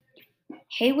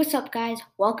Hey, what's up, guys?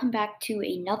 Welcome back to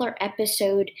another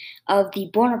episode of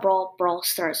the Born to Brawl Brawl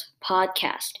Stars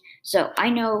podcast. So, I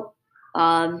know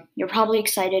you're probably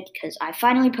excited because I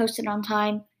finally posted on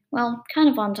time. Well, kind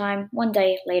of on time, one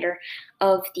day later,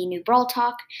 of the new Brawl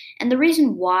Talk. And the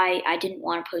reason why I didn't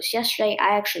want to post yesterday,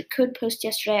 I actually could post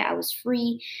yesterday, I was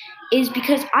free, is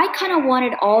because I kind of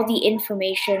wanted all the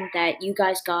information that you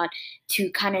guys got to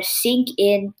kind of sink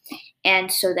in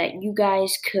and so that you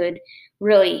guys could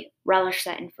really relish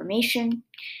that information.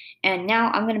 And now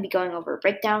I'm going to be going over a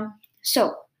breakdown.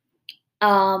 So,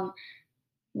 um,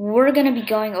 we're going to be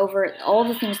going over all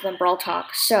the things in the Brawl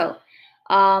Talk. So,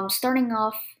 starting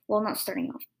off, well, not starting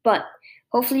off, but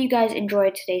hopefully you guys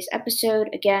enjoyed today's episode.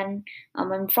 Again,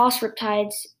 I'm in Frost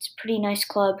Riptides. It's a pretty nice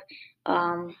club.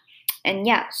 And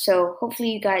yeah, so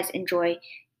hopefully you guys enjoy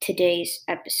today's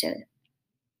episode.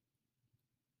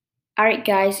 Alright,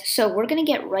 guys, so we're going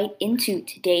to get right into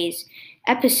today's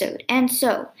episode. And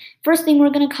so, first thing we're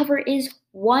going to cover is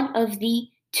one of the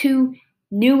two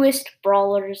newest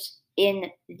brawlers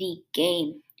in the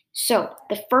game. So,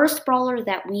 the first brawler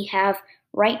that we have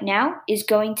right now is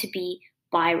going to be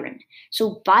Byron.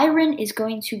 So, Byron is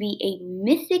going to be a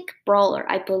mythic brawler.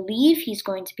 I believe he's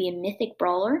going to be a mythic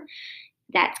brawler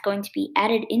that's going to be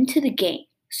added into the game.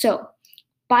 So,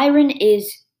 Byron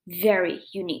is very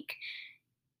unique.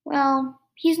 Well,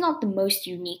 he's not the most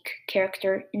unique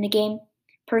character in the game,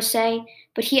 per se,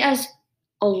 but he has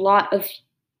a lot of.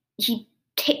 He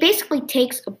basically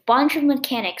takes a bunch of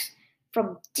mechanics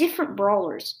from different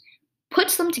brawlers,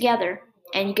 puts them together,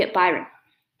 and you get Byron.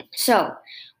 So,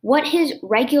 what his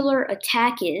regular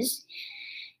attack is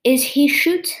he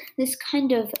shoots this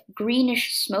kind of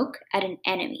greenish smoke at an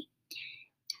enemy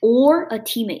or a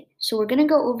teammate. So, we're going to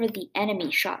go over the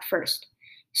enemy shot first.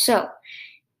 So,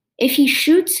 if he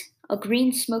shoots a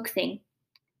green smoke thing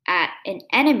at an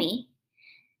enemy,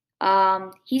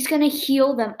 he's gonna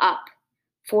heal them up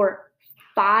for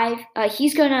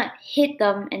he's gonna hit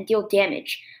them and deal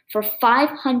damage for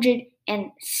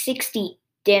 560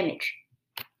 damage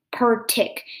per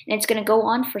tick, and it's gonna go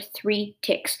on for 3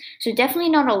 ticks. So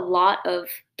definitely not a lot of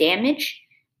damage.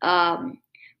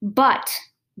 But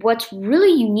what's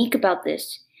really unique about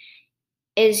this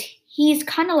is he's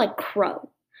kind of like Crow.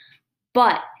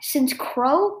 But since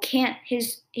Crow can't,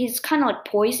 his kind of like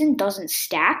poison doesn't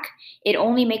stack. It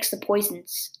only makes the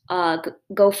poisons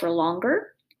go for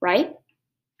longer, right?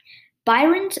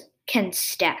 Byron's can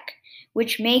stack,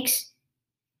 which makes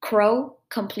Crow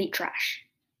complete trash.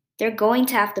 They're going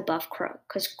to have to buff Crow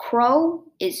because Crow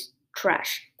is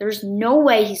trash. There's no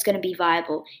way he's going to be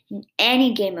viable in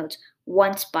any game modes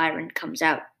once Byron comes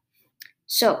out.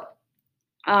 So,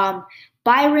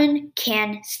 Byron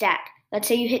can stack. Let's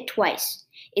say you hit twice.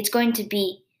 It's going to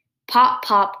be pop,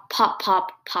 pop, pop,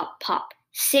 pop, pop, pop.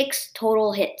 6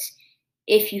 total hits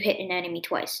if you hit an enemy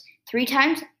twice. 3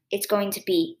 times, it's going to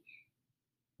be,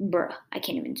 I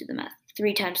can't even do the math.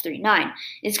 3 times 3, 9.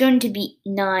 It's going to be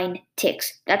 9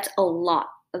 ticks. That's a lot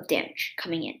of damage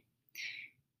coming in.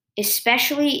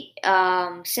 Especially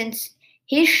since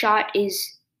his shot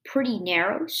is pretty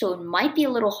narrow, so it might be a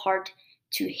little hard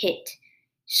to hit.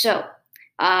 So,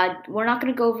 we're not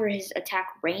going to go over his attack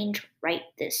range right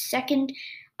this second.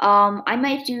 I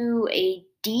might do a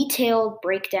detailed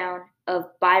breakdown of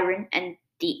Byron and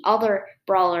the other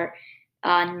brawler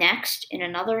next in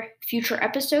another future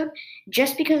episode,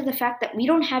 just because of the fact that we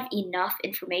don't have enough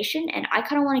information, and I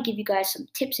kind of want to give you guys some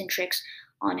tips and tricks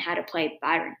on how to play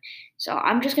Byron. So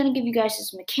I'm just going to give you guys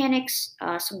some mechanics,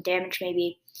 some damage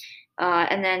maybe,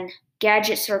 and then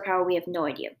gadget, star power, we have no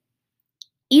idea.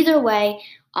 Either way,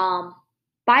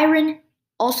 Byron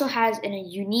also has a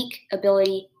unique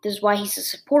ability. This is why he's a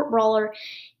support brawler,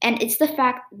 and it's the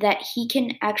fact that he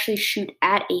can actually shoot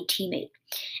at a teammate.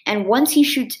 And once he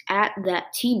shoots at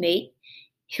that teammate,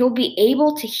 he'll be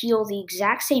able to heal the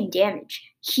exact same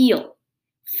damage. Heal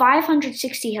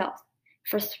 560 health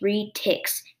for 3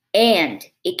 ticks, and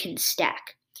it can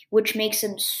stack, which makes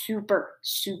him super,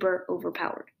 super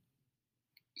overpowered.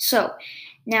 So,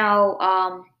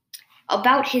 now,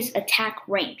 about his attack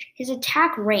range. His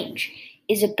attack range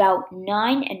is about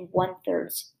 9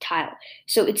 1/3 tile.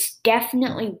 So it's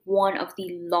definitely one of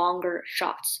the longer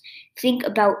shots. Think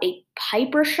about a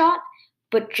Piper shot,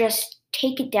 but just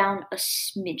take it down a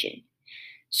smidgen.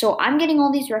 So I'm getting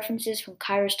all these references from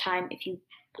Kairos Time. If you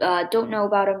don't know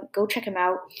about him, go check him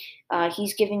out.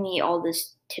 He's giving me all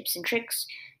this tips and tricks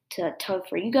to tell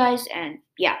for you guys, and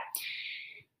yeah.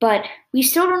 But we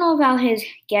still don't know about his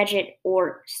gadget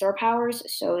or star powers,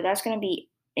 so that's going to be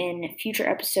in future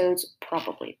episodes,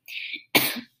 probably.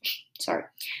 Sorry.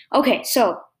 Okay,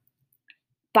 so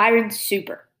Byron's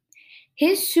super.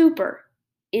 His super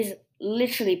is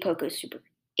literally Poco Super,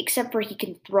 except for he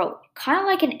can throw it. Kind of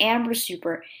like an Amber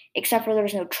Super, except for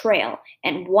there's no trail,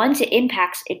 and once it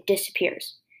impacts, it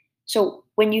disappears. So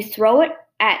when you throw it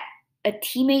at a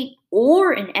teammate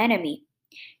or an enemy,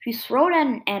 if you throw it at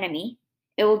an enemy,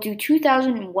 it will do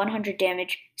 2,100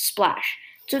 damage splash.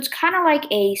 So it's kind of like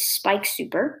a Spike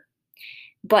Super,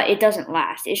 but it doesn't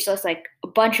last. It's just like a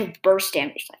bunch of burst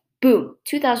damage, like boom,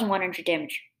 2,100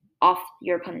 damage off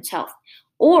your opponent's health.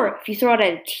 Or if you throw it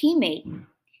at a teammate,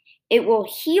 it will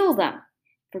heal them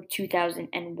for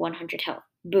 2,100 health.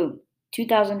 Boom,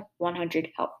 2,100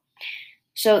 health.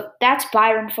 So that's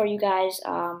Byron for you guys.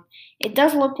 It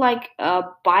does look like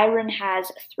Byron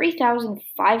has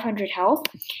 3,500 health,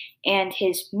 and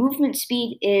his movement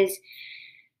speed is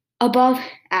above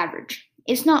average.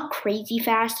 It's not crazy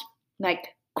fast like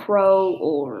Crow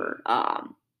or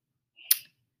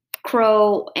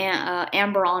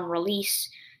Amber on release,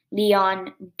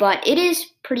 Leon, but it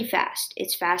is pretty fast.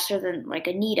 It's faster than like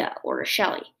a Nita or a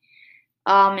Shelly.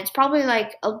 It's probably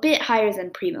like a bit higher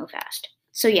than Primo fast.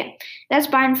 So yeah, that's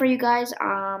Byron for you guys.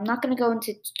 I'm not going to go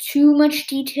into too much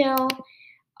detail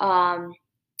on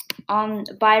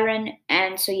Byron.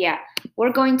 And so yeah,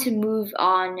 we're going to move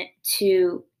on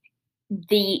to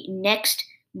the next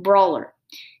brawler.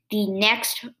 The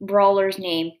next brawler's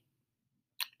name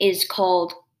is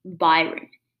called Byron.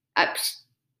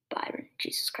 Byron,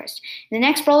 Jesus Christ. The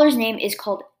next brawler's name is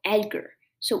called Edgar.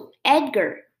 So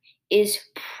Edgar is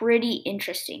pretty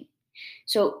interesting.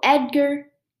 So Edgar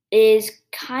is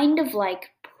kind of like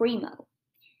Primo,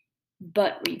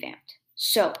 but revamped.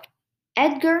 So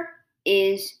Edgar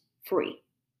is free.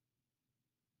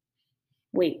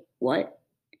 Wait, what?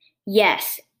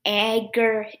 Yes,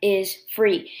 Edgar is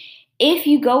free. If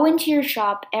you go into your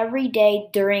shop every day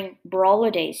during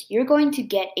Brawler Days, you're going to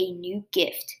get a new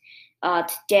gift.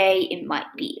 Today it might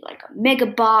be like a mega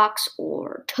box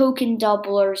or token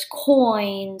doublers,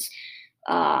 coins,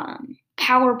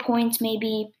 power points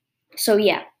maybe. So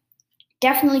yeah,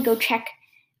 definitely go check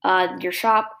your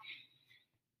shop.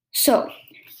 So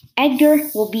Edgar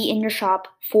will be in your shop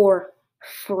for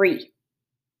free.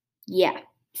 Yeah.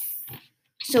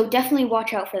 So definitely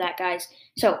watch out for that, guys.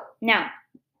 So now,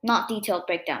 not detailed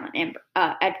breakdown on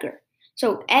Edgar.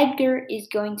 So Edgar is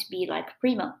going to be like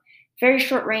Primo. Very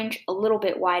short range, a little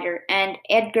bit wider, and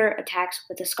Edgar attacks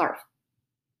with a scarf.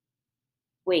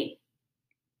 Wait,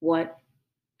 what?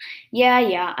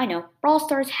 Yeah, I know. Brawl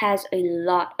Stars has a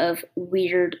lot of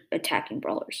weird attacking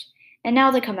brawlers. And now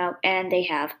they come out and they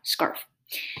have Scarf.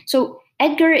 So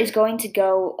Edgar is going to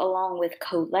go along with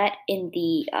Colette in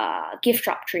the gift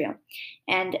shop trio.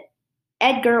 And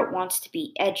Edgar wants to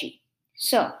be edgy.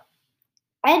 So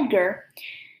Edgar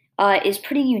is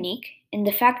pretty unique in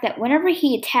the fact that whenever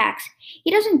he attacks, he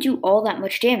doesn't do all that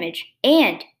much damage,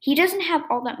 and he doesn't have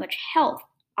all that much health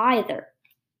either.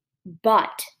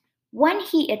 But when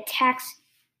he attacks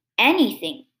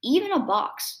anything, even a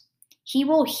box, he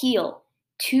will heal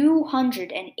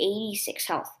 286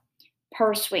 health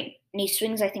per swing. And he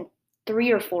swings, I think,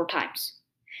 3 or 4 times.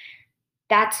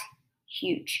 That's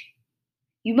huge.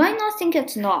 You might not think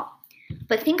it's not,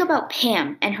 but think about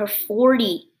Pam and her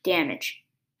 40 damage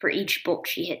for each bolt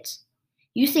she hits.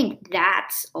 You think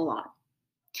that's a lot.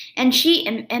 And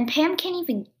Pam can't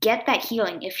even get that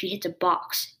healing if she hits a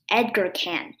box. Edgar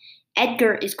can.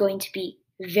 Edgar is going to be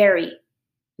very,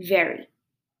 very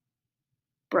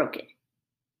broken.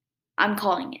 I'm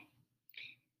calling it.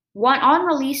 On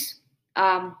release,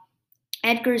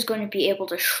 Edgar is going to be able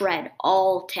to shred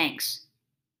all tanks.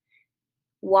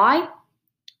 Why?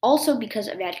 Also because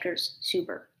of Edgar's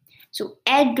super. So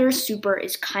Edgar's super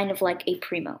is kind of like a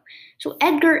Primo. So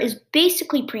Edgar is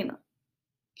basically Primo.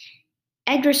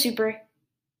 Edgar's super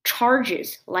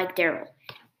charges like Daryl.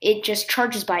 It just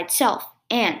charges by itself.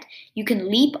 And you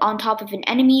can leap on top of an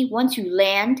enemy. Once you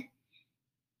land,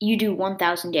 you do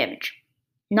 1,000 damage.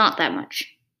 Not that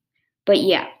much. But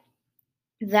yeah,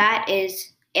 that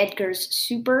is Edgar's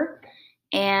super.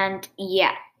 And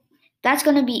yeah, that's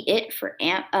going to be it for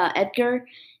Edgar.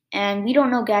 And we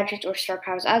don't know gadgets or star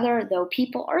powers either, though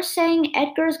people are saying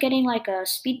Edgar's getting like a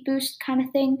speed boost kind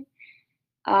of thing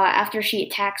after she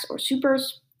attacks or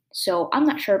supers. So I'm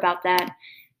not sure about that.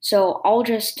 So I'll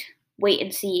just wait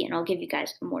and see, and I'll give you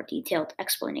guys a more detailed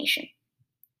explanation.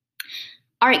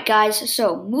 Alright guys,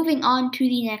 so moving on to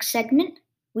the next segment,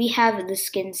 we have the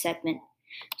skin segment.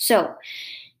 So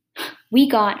we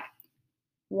got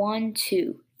 1,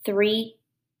 2, 3,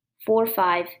 4,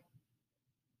 5.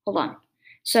 Hold on.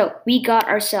 So we got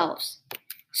ourselves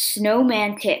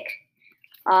Snowman Tick.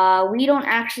 We don't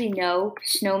actually know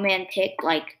Snowman Tick,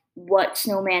 like what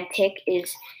Snowman Tick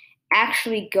is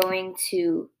actually going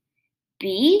to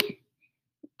be.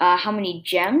 how many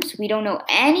gems. We don't know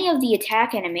any of the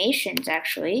attack animations,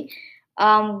 actually.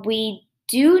 We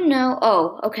do know.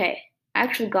 Oh, okay. I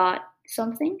actually got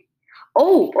something.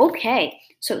 Oh, okay.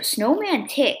 So Snowman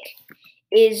Tick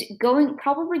is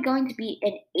probably going to be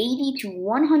an 80 to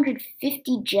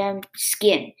 150 gem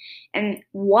skin. And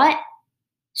what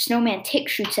Snowman Tick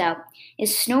shoots out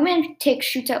is Snowman Tick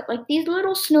shoots out like these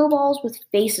little snowballs with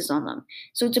faces on them.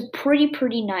 So it's a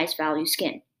pretty nice value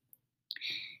skin.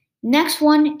 Next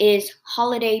one is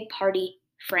Holiday Party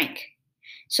Frank.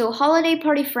 So Holiday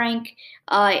Party Frank,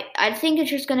 I think it's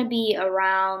just going to be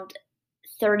around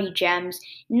 30 gems.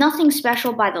 Nothing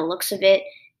special by the looks of it.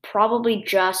 Probably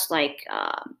just like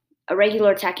a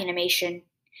regular attack animation.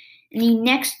 And the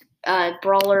next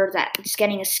brawler that's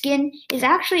getting a skin is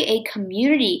actually a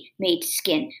community-made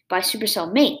skin by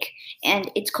Supercell Make, and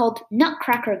it's called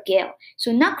Nutcracker Gale.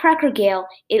 So Nutcracker Gale,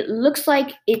 it looks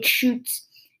like it shoots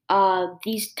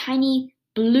these tiny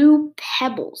blue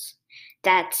pebbles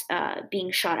that's being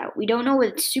shot out. We don't know what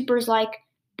its super is like,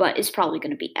 but it's probably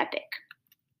going to be epic.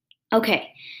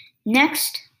 Okay,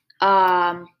 next,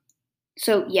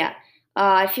 so yeah,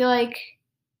 I feel like,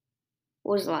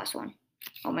 what was the last one?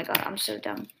 Oh my god, I'm so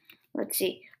dumb. Let's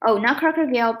see. Oh, Nutcracker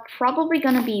Gale, probably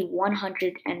gonna be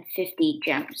 150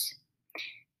 gems.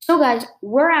 So guys,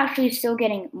 we're actually still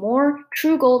getting more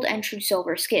True Gold and True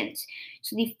Silver skins.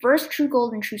 So the first True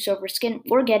Gold and True Silver skin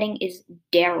we're getting is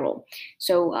Daryl.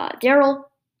 So Daryl,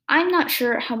 I'm not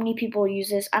sure how many people use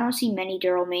this. I don't see many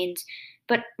Daryl mains,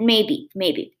 but maybe.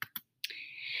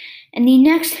 And the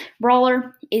next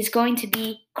brawler is going to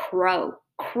be Crow.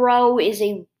 Crow is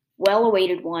a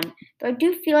well-awaited one, though I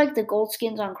do feel like the gold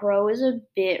skins on Crow is a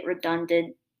bit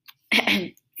redundant.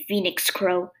 Phoenix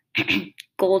Crow,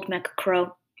 Gold Mecha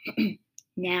Crow,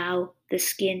 now the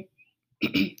skin.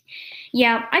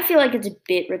 Yeah, I feel like it's a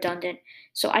bit redundant,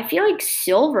 so I feel like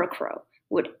Silver Crow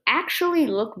would actually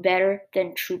look better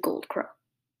than True Gold Crow.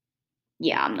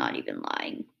 Yeah, I'm not even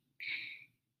lying.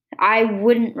 I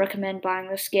wouldn't recommend buying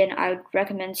the skin. I would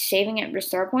recommend saving it for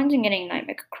star points and getting a Night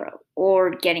Mecha Crow,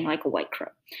 or getting like a White Crow.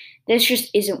 This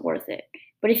just isn't worth it.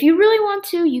 But if you really want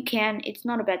to, you can. It's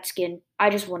not a bad skin. I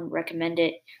just wouldn't recommend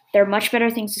it. There are much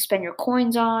better things to spend your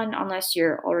coins on, unless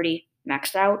you're already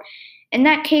maxed out. In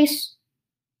that case,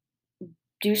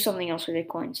 do something else with your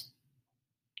coins.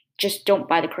 Just don't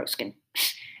buy the Crow skin.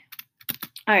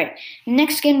 Alright,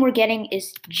 next skin we're getting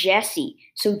is Jessie.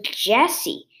 So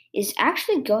Jessie is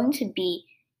actually going to be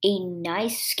a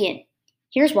nice skin.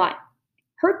 Here's why.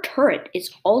 Her turret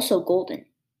is also golden,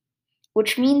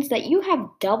 which means that you have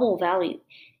double value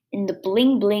in the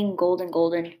bling bling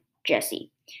golden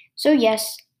Jessie. So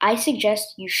yes, I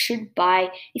suggest you should buy,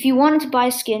 if you wanted to buy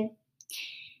a skin,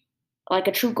 like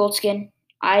a true gold skin,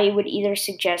 I would either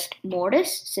suggest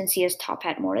Mortis, since he has top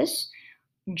hat Mortis,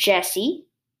 Jessie,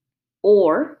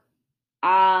 or,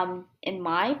 in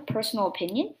my personal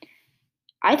opinion,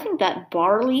 I think that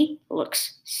Barley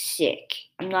looks sick.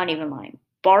 I'm not even lying.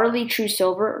 Barley True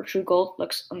Silver or True Gold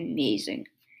looks amazing.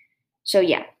 So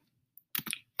yeah.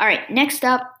 Alright, next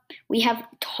up we have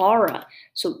Tara.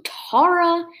 So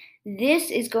Tara,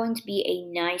 this is going to be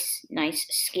a nice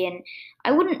skin.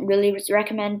 I wouldn't really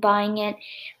recommend buying it.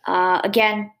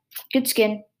 Again, good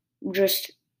skin.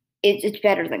 Just, it's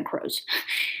better than Crow's.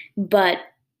 But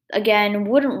again,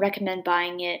 wouldn't recommend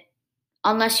buying it.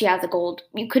 Unless you have the gold.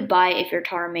 You could buy it if you're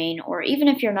Tara main, or even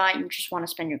if you're not, you just want to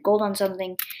spend your gold on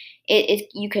something,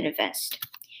 you could invest.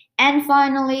 And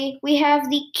finally, we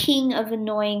have the king of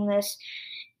annoyingness,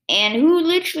 and who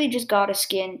literally just got a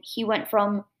skin. He went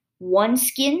from 1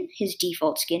 skin, his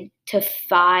default skin, to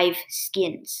 5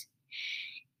 skins.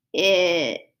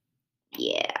 Yeah,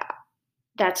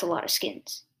 that's a lot of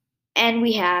skins. And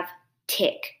we have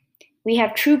Tick. We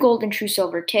have True Gold and True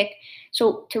Silver Tick.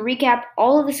 So to recap,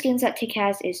 all of the skins that Tick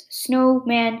has is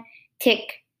Snowman,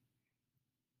 Tick,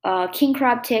 King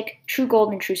Crab Tick, True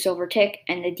Gold and True Silver Tick,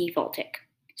 and the default Tick.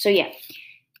 So yeah,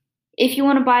 if you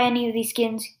want to buy any of these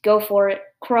skins, go for it.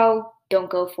 Crow, don't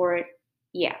go for it.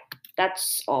 Yeah,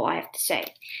 that's all I have to say.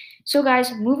 So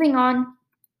guys, moving on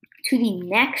to the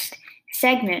next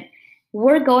segment,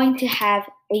 we're going to have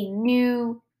a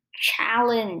new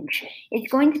challenge.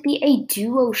 It's going to be a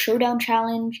duo showdown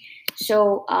challenge.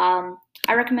 So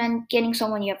I recommend getting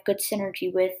someone you have good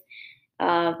synergy with.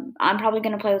 I'm probably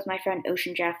going to play with my friend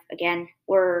Ocean Jeff again.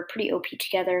 We're pretty OP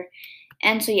together.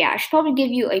 And so yeah, I should probably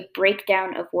give you a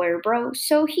breakdown of Warrior Bro.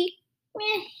 So he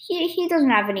doesn't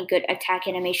have any good attack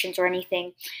animations or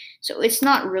anything. So it's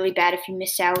not really bad if you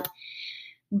miss out.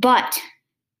 But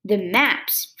the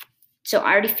maps, so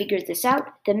I already figured this out.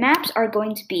 The maps are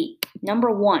going to be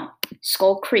number 1,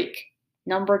 Skull Creek.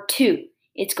 Number 2,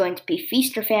 it's going to be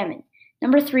Feast or Famine.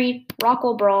 Number 3,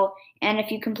 Rockwell Brawl. And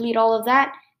if you complete all of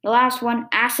that, the last one,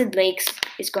 Acid Lakes,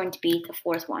 is going to be the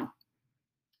 4th one.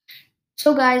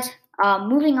 So guys,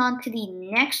 moving on to the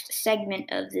next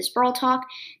segment of this Brawl Talk,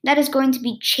 that is going to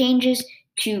be changes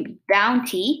to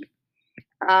Bounty,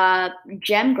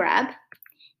 Gem Grab,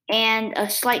 and a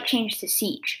slight change to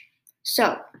Siege.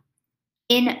 So,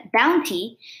 in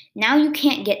Bounty, now you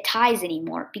can't get ties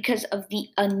anymore because of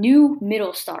a new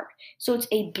middle star. So it's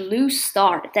a blue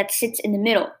star that sits in the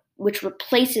middle, which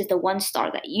replaces the 1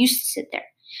 star that used to sit there.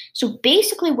 So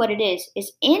basically what it is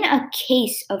in a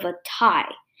case of a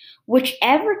tie,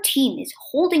 whichever team is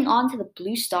holding on to the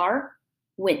blue star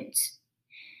wins.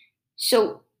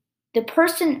 So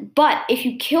but if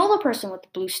you kill the person with the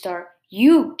blue star,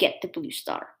 you get the blue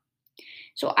star.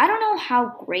 So I don't know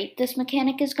how great this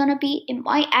mechanic is going to be. It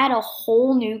might add a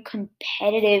whole new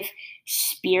competitive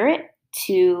spirit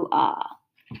to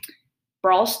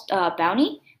Brawl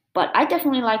Bounty, but I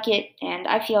definitely like it, and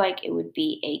I feel like it would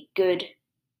be a good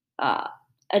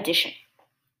addition.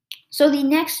 So the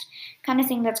next kind of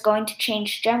thing that's going to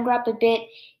change Gem Grab a bit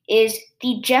is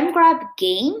the Gem Grab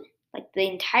game, like the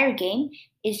entire game,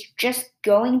 is just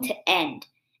going to end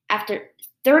after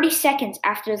 30 seconds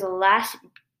after the last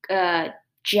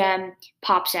gem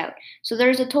pops out. So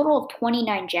there's a total of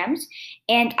 29 gems,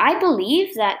 and I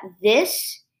believe that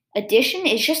this addition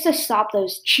is just to stop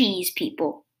those cheese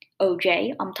people.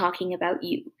 OJ, I'm talking about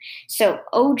you. So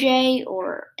OJ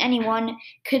or anyone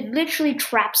could literally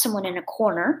trap someone in a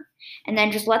corner and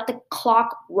then just let the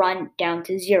clock run down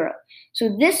to 0.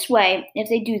 So this way, if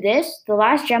they do this, the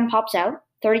last gem pops out,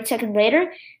 30 seconds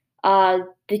later,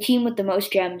 the team with the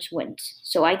most gems wins.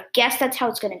 So I guess that's how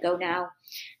it's going to go now.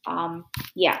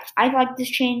 Yeah, I like this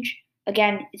change.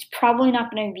 Again, it's probably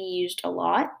not going to be used a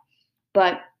lot,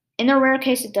 but in the rare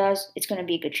case it does, it's going to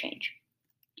be a good change.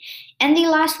 And the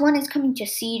last one is coming to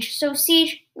Siege. So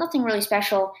Siege, nothing really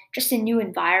special, just a new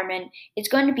environment. It's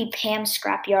going to be Pam's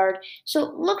Scrapyard. So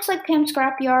it looks like Pam's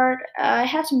Scrapyard. It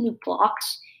has some new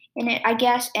blocks in it, I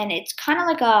guess, and it's kind of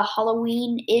like a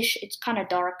Halloween-ish. It's kind of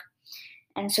dark.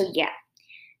 And so, yeah.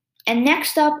 And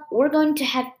next up, we're going to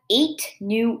have 8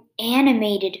 new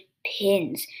animated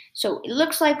pins. So it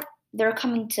looks like they're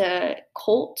coming to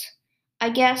Colt, I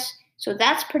guess. So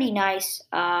that's pretty nice.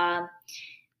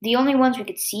 The only ones we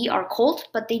could see are Colt,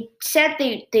 but they said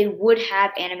they would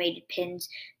have animated pins.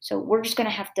 So we're just going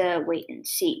to have to wait and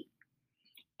see.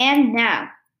 And now,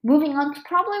 moving on to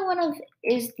probably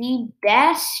is the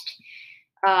best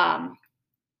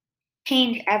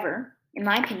change ever, in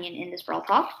my opinion, in this Brawl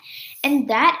Talk, and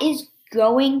that is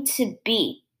going to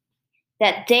be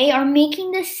that they are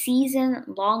making the season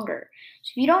longer.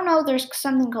 So if you don't know, there's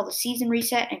something called a season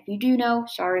reset, and if you do know,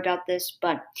 sorry about this,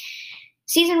 but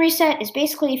season reset is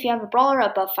basically if you have a brawler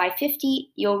above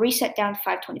 550, you'll reset down to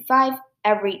 525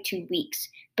 every 2 weeks.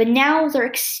 But now they're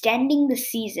extending the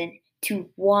season to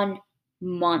 1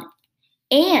 month.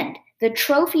 And the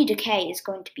trophy decay is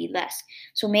going to be less.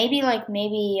 So maybe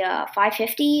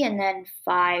 550 and then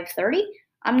 530.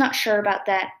 I'm not sure about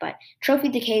that, but trophy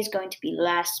decay is going to be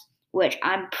less, which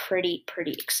I'm pretty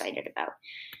excited about.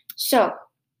 So,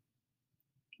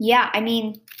 yeah, I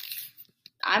mean,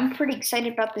 I'm pretty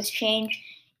excited about this change,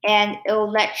 and it'll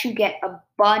let you get a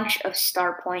bunch of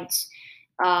star points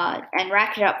and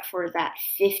rack it up for that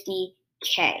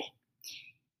 50K.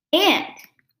 And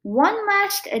one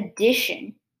last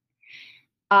addition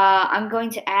I'm going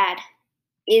to add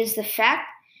is the fact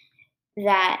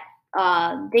that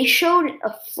they showed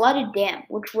a flooded dam,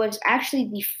 which was actually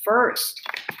the first.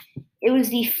 It was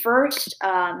the first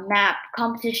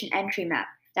competition entry map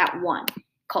that won,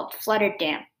 called Flooded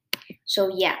Dam.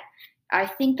 So yeah, I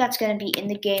think that's going to be in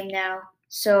the game now.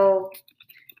 So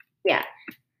yeah,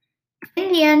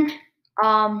 in the end,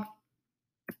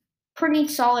 pretty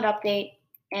solid update,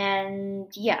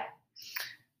 and yeah.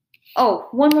 Oh,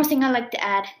 one more thing I'd like to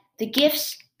add. The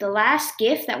gifts, the last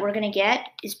gift that we're going to get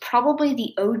is probably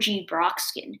the OG Brock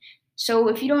skin. So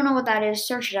if you don't know what that is,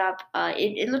 search it up.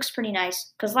 It looks pretty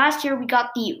nice. Because last year we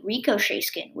got the Ricochet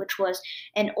skin, which was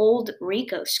an old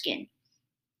Rico skin.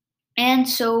 And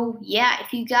so, yeah,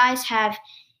 if you guys have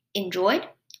enjoyed,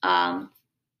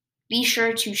 be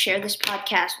sure to share this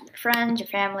podcast with your friends, your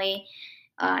family,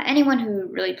 anyone who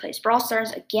really plays Brawl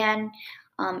Stars. Again,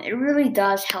 it really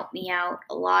does help me out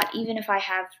a lot, even if I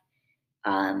have,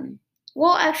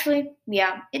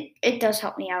 it does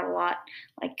help me out a lot.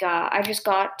 Like, I just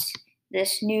got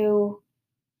this new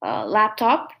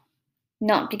laptop,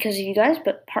 not because of you guys,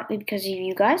 but partly because of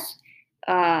you guys.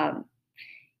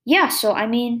 Yeah, so I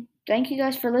mean, thank you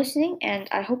guys for listening, and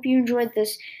I hope you enjoyed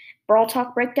this Brawl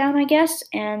Talk breakdown, I guess,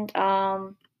 and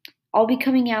I'll be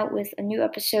coming out with a new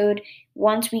episode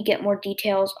once we get more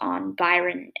details on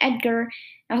Byron and Edgar.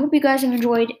 I hope you guys have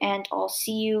enjoyed, and I'll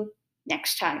see you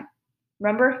next time.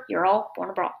 Remember, you're all born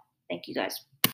abroad. Thank you guys.